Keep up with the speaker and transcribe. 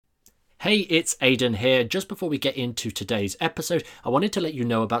Hey, it's Aidan here. Just before we get into today's episode, I wanted to let you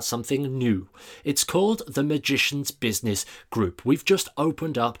know about something new. It's called the Magician's Business Group. We've just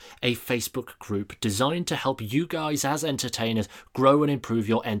opened up a Facebook group designed to help you guys as entertainers grow and improve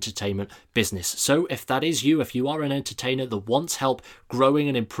your entertainment business. So if that is you, if you are an entertainer that wants help growing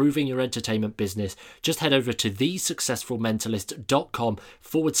and improving your entertainment business, just head over to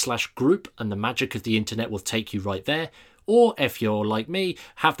thesuccessfulmentalist.com/group and the magic of the internet will take you right there. Or if you're like me,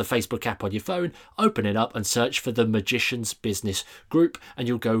 have the Facebook app on your phone, open it up and search for the Magician's Business Group and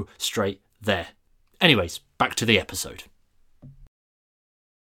you'll go straight there. Anyways, back to the episode.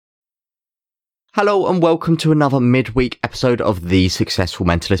 Hello and welcome to another midweek episode of the Successful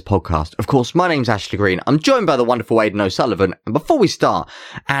Mentalist podcast. Of course, my name's Ashley Green. I'm joined by the wonderful Aidan O'Sullivan. And before we start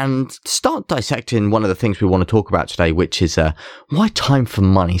dissecting one of the things we want to talk about today, which is why time for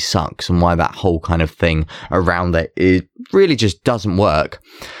money sucks and why that whole kind of thing around it really just doesn't work,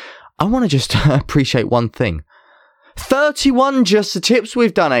 I want to just appreciate one thing. 31 just the tips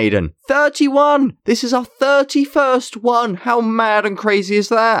we've done, Aidan. 31! This is our 31st one. How mad and crazy is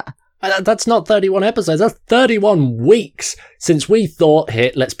that? That's not 31 episodes, that's 31 weeks since we thought,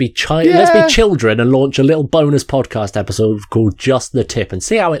 let's be children and launch a little bonus podcast episode called Just the Tip and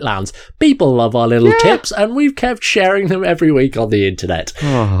see how it lands. People love our little tips and we've kept sharing them every week on the internet.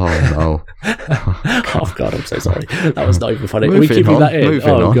 Oh, no. Oh, God, I'm so sorry. That was not even funny. Are we keeping that in?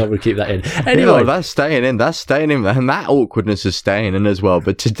 God, we keep that in. Anyway. Yeah, that's staying in, and that awkwardness is staying in as well.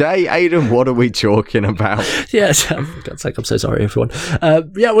 But today, Aidan, what are we talking about? Yes, for God's sake, I'm so sorry, everyone.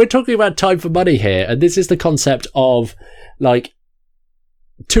 We're talking about time for money here, and this is the concept of,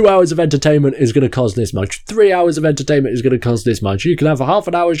 2 hours of entertainment is going to cost this much. 3 hours of entertainment is going to cost this much. You can have a half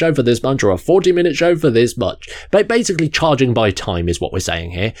an hour show for this much or a 40-minute show for this much. But basically, charging by time is what we're saying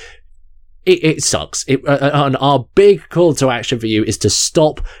here. It sucks. And our big call to action for you is to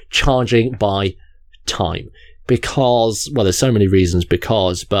stop charging by time. Because, well, there's so many reasons but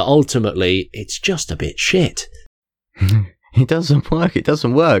ultimately, it's just a bit shit. It doesn't work.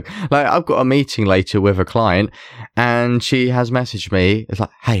 I've got a meeting later with a client and she has messaged me. It's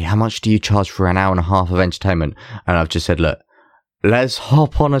like, hey, how much do you charge for an hour and a half of entertainment? And I've just said, look, let's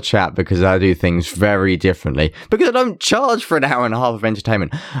hop on a chat because I do things very differently. Because I don't charge for an hour and a half of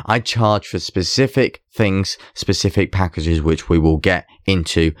entertainment. I charge for specific things, specific packages, which we will get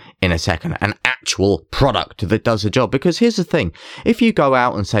into in a second. An actual product that does the job. Because here's the thing. If you go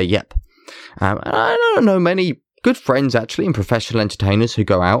out and say, yep, I don't know many good friends actually and professional entertainers who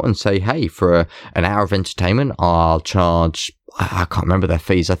go out and say, hey, for an hour of entertainment, I'll charge, I can't remember their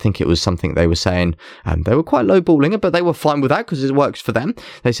fees. I think it was something they were saying. They were quite lowballing it, but they were fine with that because it works for them.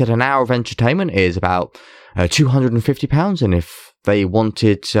 They said an hour of entertainment is about £250. And if they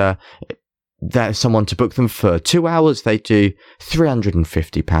wanted someone to book them for 2 hours, they do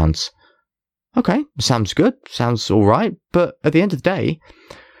 £350. Okay, sounds good. Sounds all right. But at the end of the day,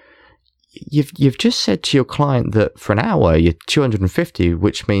 You've just said to your client that for an hour you're 250,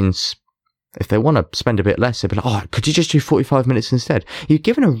 which means if they want to spend a bit less, they'll be like, oh, could you just do 45 minutes instead? You've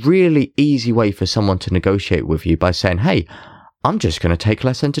given a really easy way for someone to negotiate with you by saying, hey, I'm just going to take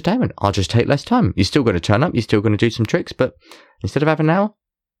less entertainment. I'll just take less time. You're still going to turn up. You're still going to do some tricks, but instead of having an hour,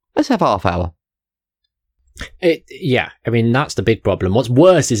 let's have half hour. That's the big problem. What's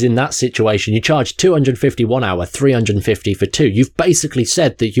worse is in that situation, you charge 250 1 hour, 350 for 2. You've basically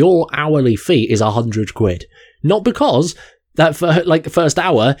said that your hourly fee is 100 quid. Not because that the first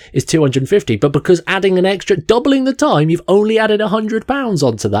hour is 250, but because adding an extra, doubling the time, you've only added £100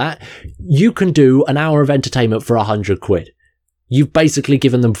 onto that. You can do an hour of entertainment for 100 quid. You've basically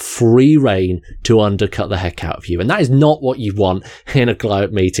given them free rein to undercut the heck out of you. And that is not what you want in a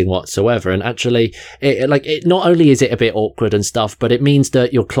client meeting whatsoever. And actually, it not only is it a bit awkward and stuff, but it means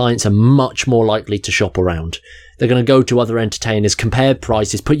that your clients are much more likely to shop around. They're going to go to other entertainers, compare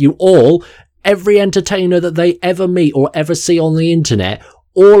prices, put you every entertainer that they ever meet or ever see on the internet,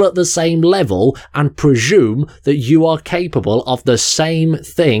 all at the same level and presume that you are capable of the same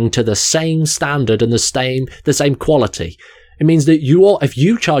thing to the same standard and the same quality. It means that if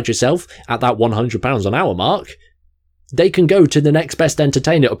you charge yourself at that £100 an hour mark, they can go to the next best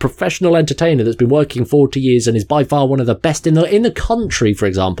entertainer, a professional entertainer that's been working 40 years and is by far one of the best in the country, for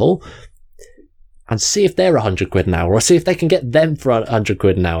example, and see if they're 100 quid an hour or see if they can get them for 100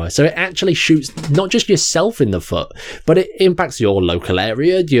 quid an hour. So it actually shoots not just yourself in the foot, but it impacts your local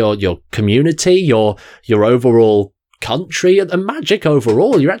area, your community, your overall country and magic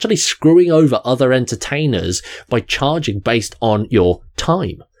overall. You're actually screwing over other entertainers by charging based on your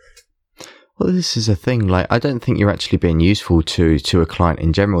time. Well, this is a thing. I don't think you're actually being useful to a client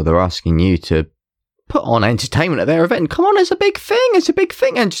in general. They're asking you to put on entertainment at their event. Come on, it's a big thing. It's a big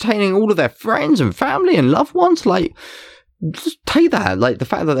thing. Entertaining all of their friends and family and loved ones. Like, just take that. Like, the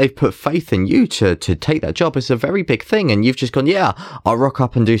fact that they've put faith in you to take that job is a very big thing. And you've just gone, yeah, I'll rock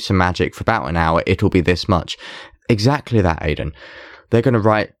up and do some magic for about an hour. It'll be this much. Exactly that, Aidan. They're going to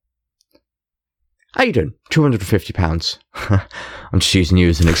write, Aidan, £250. I'm just using you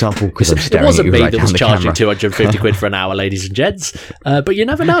as an example because I'm staring at you right down the camera. It wasn't me that was charging 250 quid for an hour, ladies and gents. But you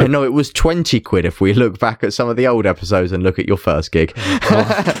never know. No, it was 20 quid if we look back at some of the old episodes and look at your first gig.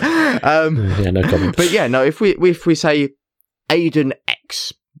 Yeah, no comment. But yeah, no, if we say Aidan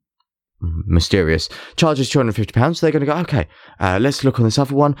X, mysterious, charges £250, they're going to go, okay, let's look on this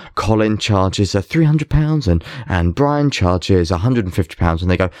other one. Colin charges £300 and Brian charges £150, and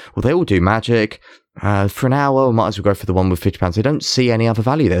they go, well, they all do magic for an hour. We might as well go for the one with £50. They don't see any other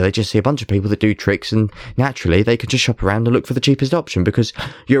value there. They just see a bunch of people that do tricks, and naturally they can just shop around and look for the cheapest option because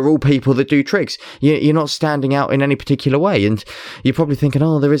you're all people that do tricks. You're not standing out in any particular way, and you're probably thinking,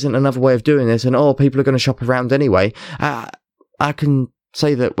 oh, there isn't another way of doing this, and oh, people are going to shop around anyway. I can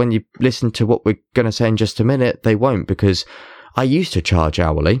say that when you listen to what we're going to say in just a minute, they won't, because I used to charge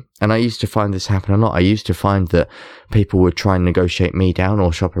hourly, and I used to find this happen a lot. I used to find that people would try and negotiate me down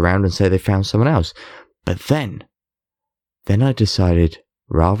or shop around and say they found someone else. But then I decided,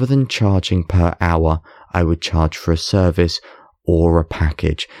 rather than charging per hour, I would charge for a service or a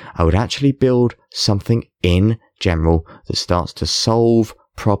package. I would actually build something in general that starts to solve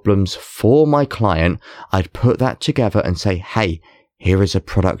problems for my client. I'd put that together and say, hey, here is a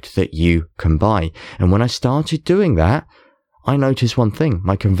product that you can buy. And when I started doing that, I noticed one thing.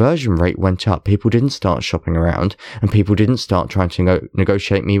 My conversion rate went up. People didn't start shopping around, and people didn't start trying to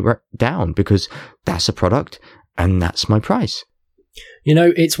negotiate me down, because that's a product and that's my price. You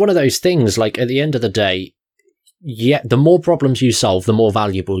know, it's one of those things, like, at the end of the day, yeah, the more problems you solve, the more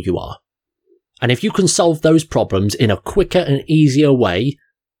valuable you are. And if you can solve those problems in a quicker and easier way,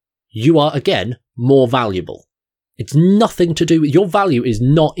 you are, again, more valuable. It's nothing to do with your value is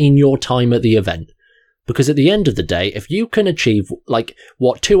not in your time at the event. Because at the end of the day, if you can achieve, like,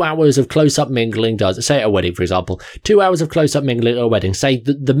 what 2 hours of close-up mingling does, say at a wedding, for example, 2 hours of close-up mingling at a wedding, say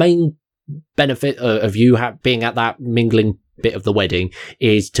the main benefit of you being at that mingling bit of the wedding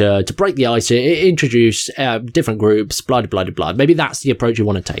is to break the ice, introduce different groups, blah, blah, blah, blah. Maybe that's the approach you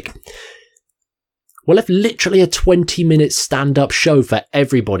want to take. Well, if literally a 20-minute stand-up show for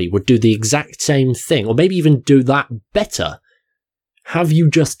everybody would do the exact same thing, or maybe even do that better, have you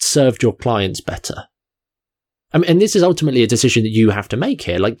just served your clients better? I mean, and this is ultimately a decision that you have to make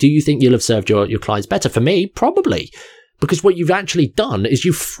here. Like, do you think you'll have served your clients better? For me, probably. Because what you've actually done is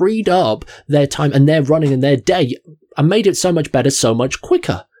you've freed up their time and their running and their day and made it so much better, so much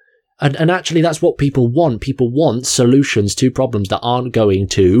quicker. And actually, that's what people want. People want solutions to problems that aren't going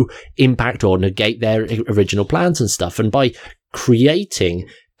to impact or negate their original plans and stuff. And by creating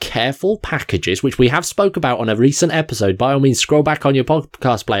careful packages, which we have spoke about on a recent episode, by all means, scroll back on your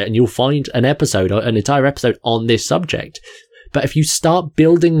podcast player and you'll find an entire episode on this subject. But if you start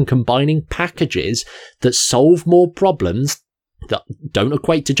building and combining packages that solve more problems, that don't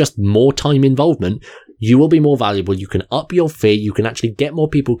equate to just more time involvement, you will be more valuable. You can up your fee. You can actually get more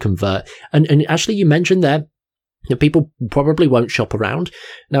people convert. And actually, you mentioned there that people probably won't shop around.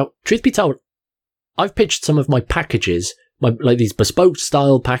 Now, truth be told, I've pitched some of my packages, like these bespoke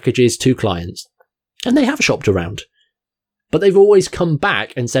style packages, to clients, and they have shopped around. But they've always come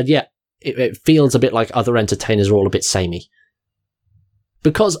back and said, yeah, it feels a bit like other entertainers are all a bit samey.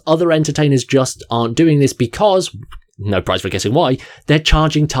 Because other entertainers just aren't doing this, because, no prize for guessing why, they're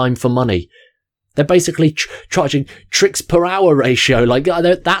charging time for money. They're basically charging tricks per hour ratio. Like,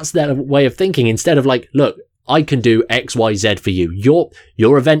 that's their way of thinking, instead of like, look, I can do X, Y, Z for you.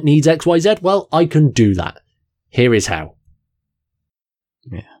 Your event needs X, Y, Z. Well, I can do that. Here is how.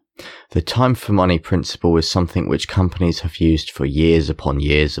 Yeah. The time for money principle is something which companies have used for years upon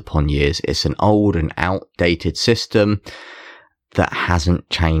years upon years. It's an old and outdated system that hasn't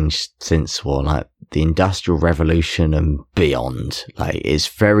changed since, well, like the Industrial Revolution and beyond. Like, it's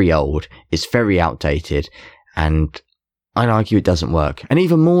very old, it's very outdated, and I'd argue it doesn't work. And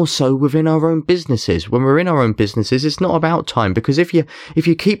even more so within our own businesses. When we're in our own businesses, it's not about time, because if you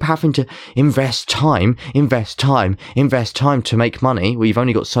keep having to invest time to make money, well, you've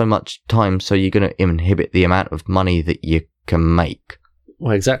only got so much time, so you're going to inhibit the amount of money that you can make.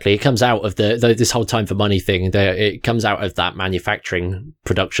 Well, exactly. It comes out of this whole time for money thing. It comes out of that manufacturing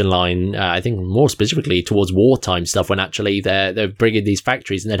production line. I think more specifically towards wartime stuff, when actually they're bringing these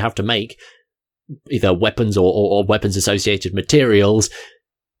factories and they'd have to make either weapons or weapons associated materials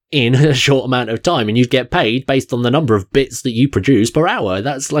in a short amount of time, and you'd get paid based on the number of bits that you produce per hour.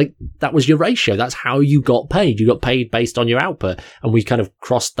 That was your ratio. That's how you got paid. You got paid based on your output, and we kind of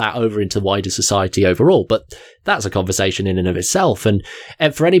crossed that over into wider society overall. But that's a conversation in and of itself. And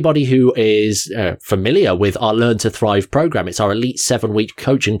for anybody who is familiar with our Learn to Thrive program, it's our elite 7-week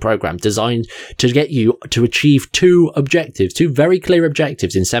coaching program designed to get you to achieve two very clear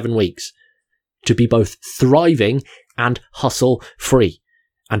objectives in 7 weeks, to be both thriving and hustle free.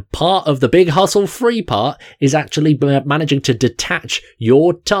 And part of the big hustle free part is actually managing to detach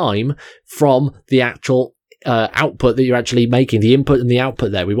your time from the actual output that you're actually making, the input and the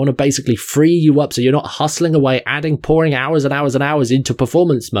output there. We want to basically free you up so you're not hustling away, pouring hours and hours and hours into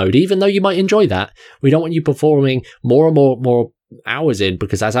performance mode, even though you might enjoy that. We don't want you performing more and more hours in,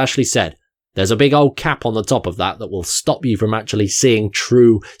 because as Ashley said, there's a big old cap on the top of that will stop you from actually seeing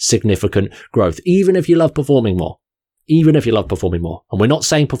true significant growth, even if you love performing more. And we're not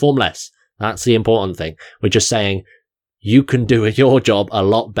saying perform less. That's the important thing. We're just saying you can do your job a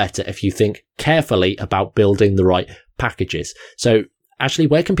lot better if you think carefully about building the right packages. So, Ashley,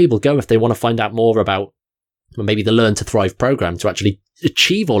 where can people go if they want to find out more about maybe the Learn to Thrive program to actually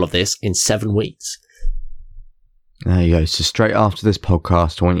achieve all of this in 7 weeks? There you go. So straight after this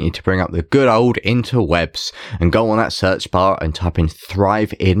podcast, I want you to bring up the good old interwebs and go on that search bar and type in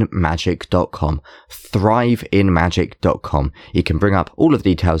thriveinmagic.com. Thriveinmagic.com. You can bring up all of the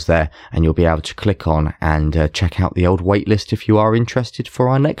details there, and you'll be able to click on and check out the old waitlist if you are interested for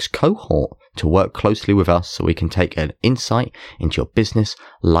our next cohort to work closely with us so we can take an insight into your business,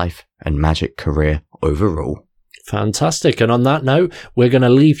 life, and magic career overall. Fantastic. And on that note, we're going to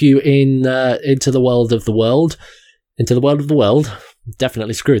leave you into the world of the world. Into the world of the world.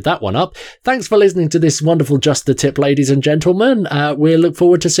 Definitely screwed that one up. Thanks for listening to this wonderful Just the Tip, ladies and gentlemen. We look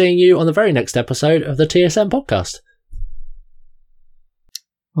forward to seeing you on the very next episode of the TSM podcast.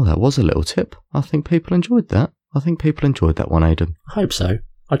 Well, that was a little tip. I think people enjoyed that. One, Aidan. I hope so.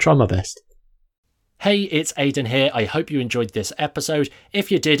 I try my best. Hey, it's Aidan here. I hope you enjoyed this episode.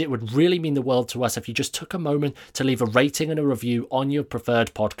 If you did, it would really mean the world to us if you just took a moment to leave a rating and a review on your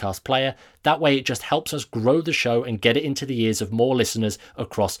preferred podcast player. That way, it just helps us grow the show and get it into the ears of more listeners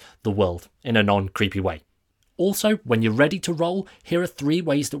across the world in a non-creepy way. Also, when you're ready to roll, here are 3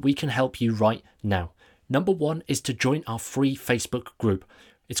 ways that we can help you right now. Number 1 is to join our free Facebook group.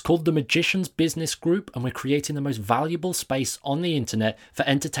 It's called the Magicians Business Group, and we're creating the most valuable space on the internet for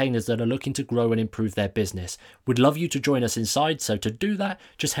entertainers that are looking to grow and improve their business. We'd love you to join us inside, so to do that,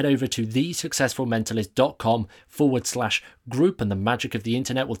 just head over to thesuccessfulmentalist.com/group, and the magic of the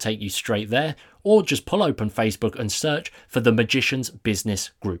internet will take you straight there, or just pull open Facebook and search for the Magicians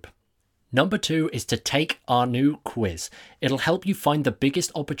Business Group. Number 2 is to take our new quiz. It'll help you find the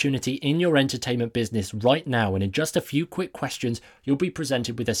biggest opportunity in your entertainment business right now, and in just a few quick questions, you'll be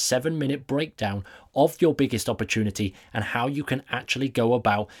presented with a 7-minute breakdown of your biggest opportunity and how you can actually go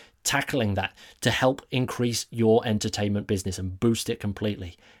about tackling that to help increase your entertainment business and boost it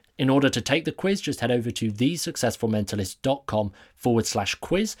completely. In order to take the quiz, just head over to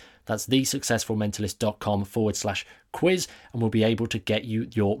thesuccessfulmentalist.com/quiz. That's thesuccessfulmentalist.com/quiz, and we'll be able to get you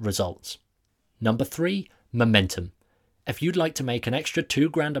your results. Number 3, momentum. If you'd like to make an extra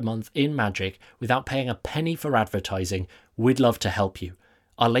 $2,000 a month in magic without paying a penny for advertising, we'd love to help you.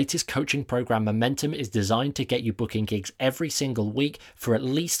 Our latest coaching program, Momentum, is designed to get you booking gigs every single week for at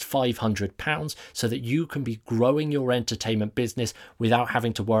least £500 so that you can be growing your entertainment business without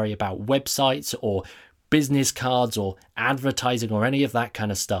having to worry about websites or business cards or advertising or any of that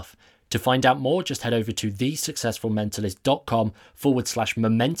kind of stuff. To find out more, just head over to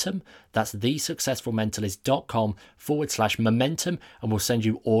thesuccessfulmentalist.com/momentum. That's thesuccessfulmentalist.com/momentum, and we'll send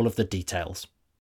you all of the details.